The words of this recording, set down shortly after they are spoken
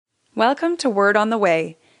Welcome to Word on the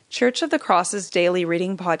Way, Church of the Cross's daily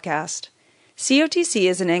reading podcast. COTC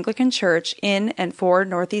is an Anglican church in and for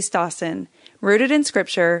Northeast Dawson, rooted in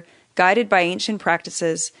Scripture, guided by ancient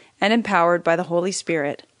practices, and empowered by the Holy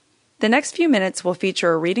Spirit. The next few minutes will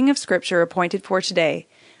feature a reading of Scripture appointed for today,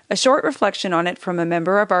 a short reflection on it from a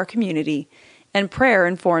member of our community, and prayer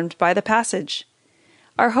informed by the passage.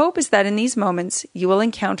 Our hope is that in these moments you will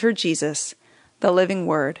encounter Jesus, the living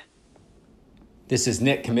Word. This is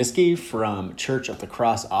Nick Comiskey from Church of the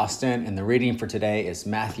Cross, Austin, and the reading for today is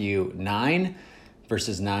Matthew 9,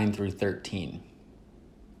 verses 9 through 13.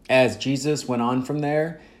 As Jesus went on from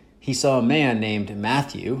there, he saw a man named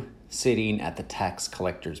Matthew sitting at the tax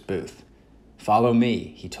collector's booth. "Follow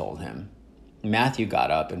me," he told him. Matthew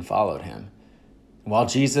got up and followed him. While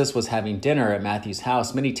Jesus was having dinner at Matthew's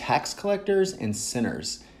house, many tax collectors and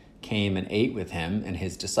sinners came and ate with him and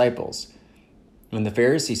his disciples. When the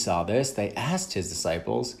Pharisees saw this, they asked his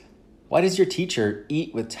disciples, "Why does your teacher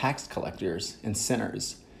eat with tax collectors and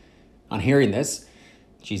sinners?" On hearing this,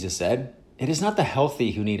 Jesus said, "It is not the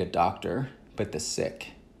healthy who need a doctor, but the sick.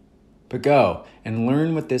 But go and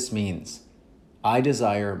learn what this means. I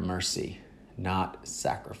desire mercy, not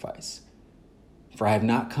sacrifice. For I have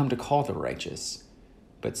not come to call the righteous,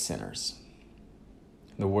 but sinners."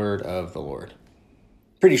 The word of the Lord.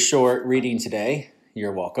 Pretty short reading today.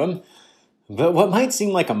 You're welcome. But what might seem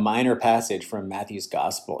like a minor passage from Matthew's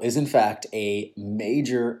gospel is in fact a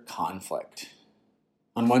major conflict.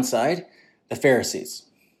 On one side, the Pharisees,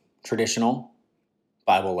 traditional,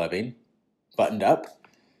 Bible-loving, buttoned up,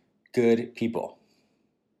 good people.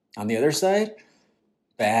 On the other side,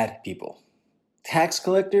 bad people, tax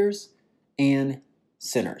collectors and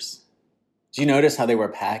sinners. Do you notice how they were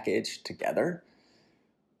packaged together?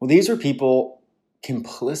 Well, these were people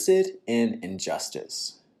complicit in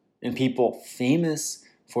injustice, and people famous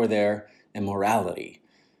for their immorality.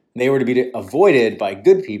 They were to be avoided by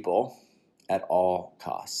good people at all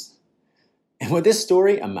costs. And what this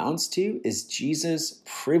story amounts to is Jesus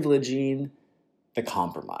privileging the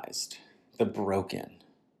compromised, the broken,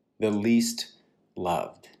 the least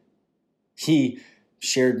loved. He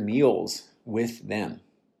shared meals with them.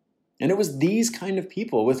 And it was these kind of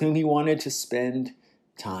people with whom he wanted to spend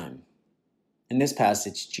time. In this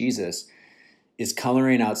passage, Jesus is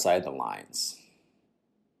coloring outside the lines.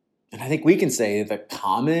 And I think we can say the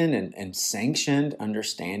common and sanctioned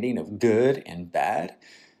understanding of good and bad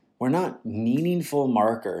were not meaningful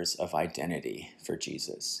markers of identity for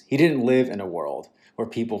Jesus. He didn't live in a world where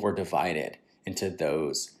people were divided into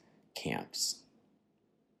those camps.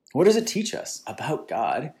 What does it teach us about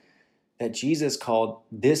God that Jesus called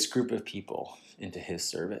this group of people into his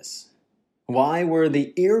service? Why were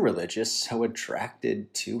the irreligious so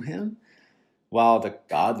attracted to him, while the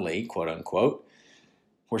godly, quote unquote,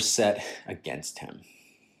 were set against him?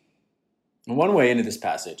 And one way into this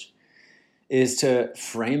passage is to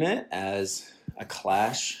frame it as a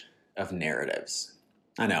clash of narratives.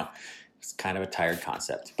 I know, it's kind of a tired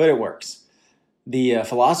concept, but it works. The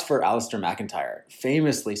philosopher Alasdair MacIntyre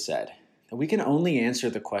famously said that we can only answer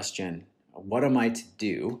the question, "What am I to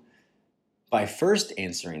do?" by first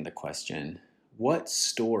answering the question, "What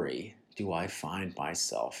story do I find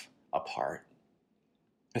myself a part?"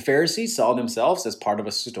 The Pharisees saw themselves as part of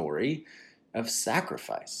a story of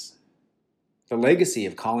sacrifice. The legacy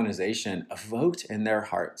of colonization evoked in their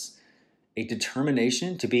hearts a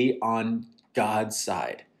determination to be on God's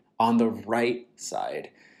side, on the right side.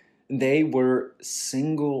 They were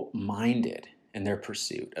single-minded in their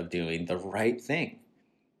pursuit of doing the right thing.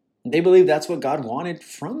 They believed that's what God wanted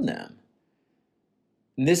from them.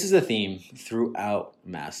 And this is a theme throughout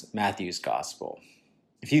Matthew's gospel.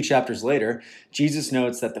 A few chapters later, Jesus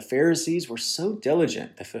notes that the Pharisees were so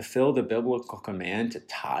diligent to fulfill the biblical command to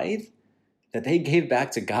tithe that they gave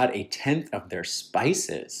back to God a tenth of their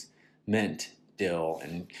spices, mint, dill,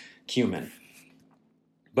 and cumin.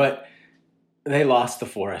 But they lost the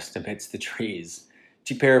forest amidst the trees.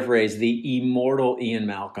 To paraphrase the immortal Ian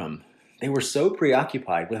Malcolm, they were so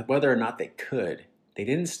preoccupied with whether or not they could, they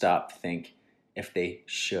didn't stop to think if they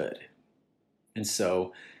should. And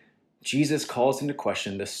so Jesus calls into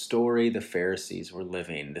question the story the Pharisees were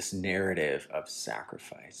living, this narrative of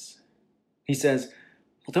sacrifice. He says,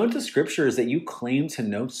 well, don't the scriptures that you claim to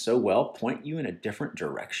know so well point you in a different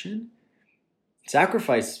direction?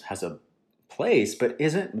 Sacrifice has a place, but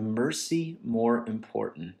isn't mercy more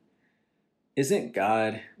important? Isn't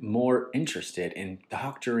God more interested in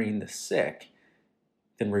doctoring the sick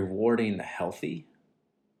than rewarding the healthy?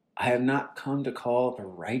 I have not come to call the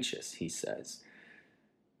righteous, he says,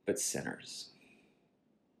 but sinners.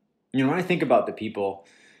 You know, when I think about the people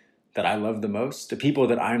that I love the most, the people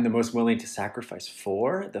that I'm the most willing to sacrifice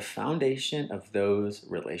for, the foundation of those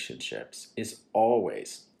relationships is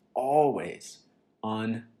always, always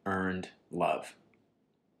unearned love.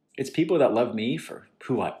 It's people that love me for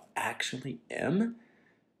who I actually am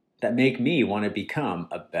that make me want to become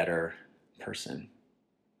a better person.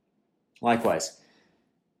 Likewise,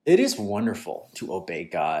 it is wonderful to obey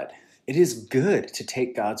God. It is good to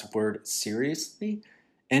take God's word seriously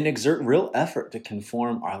and exert real effort to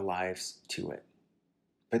conform our lives to it.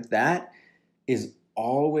 But that is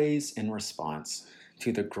always in response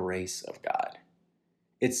to the grace of God.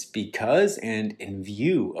 It's because and in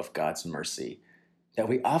view of God's mercy that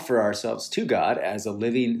we offer ourselves to God as a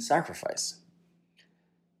living sacrifice.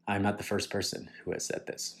 I'm not the first person who has said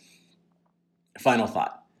this. Final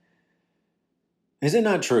thought. Is it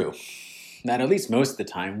not true that at least most of the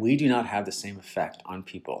time we do not have the same effect on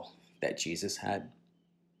people that Jesus had?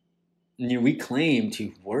 We claim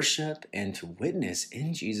to worship and to witness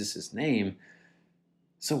in Jesus' name.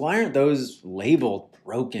 So why aren't those labeled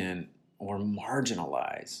broken or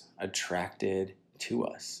marginalized attracted to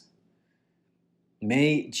us?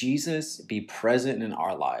 May Jesus be present in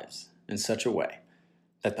our lives in such a way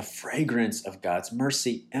that the fragrance of God's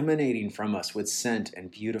mercy emanating from us would scent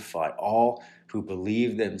and beautify all who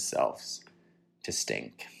believe themselves to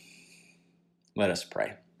stink. Let us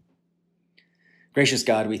pray. Gracious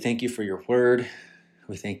God, we thank you for your word.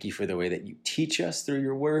 We thank you for the way that you teach us through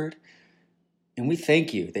your word. And we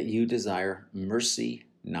thank you that you desire mercy,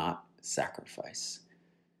 not sacrifice.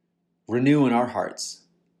 Renew in our hearts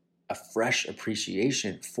a fresh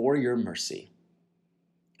appreciation for your mercy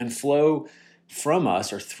and flow from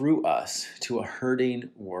us or through us to a hurting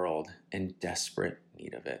world in desperate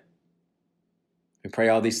need of it. We pray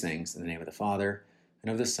all these things in the name of the Father,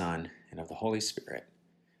 and of the Son, and of the Holy Spirit.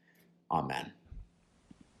 Amen.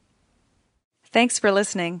 Thanks for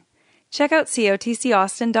listening. Check out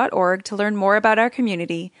cotcaustin.org to learn more about our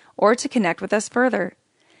community or to connect with us further.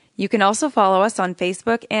 You can also follow us on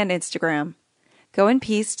Facebook and Instagram. Go in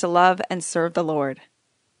peace to love and serve the Lord.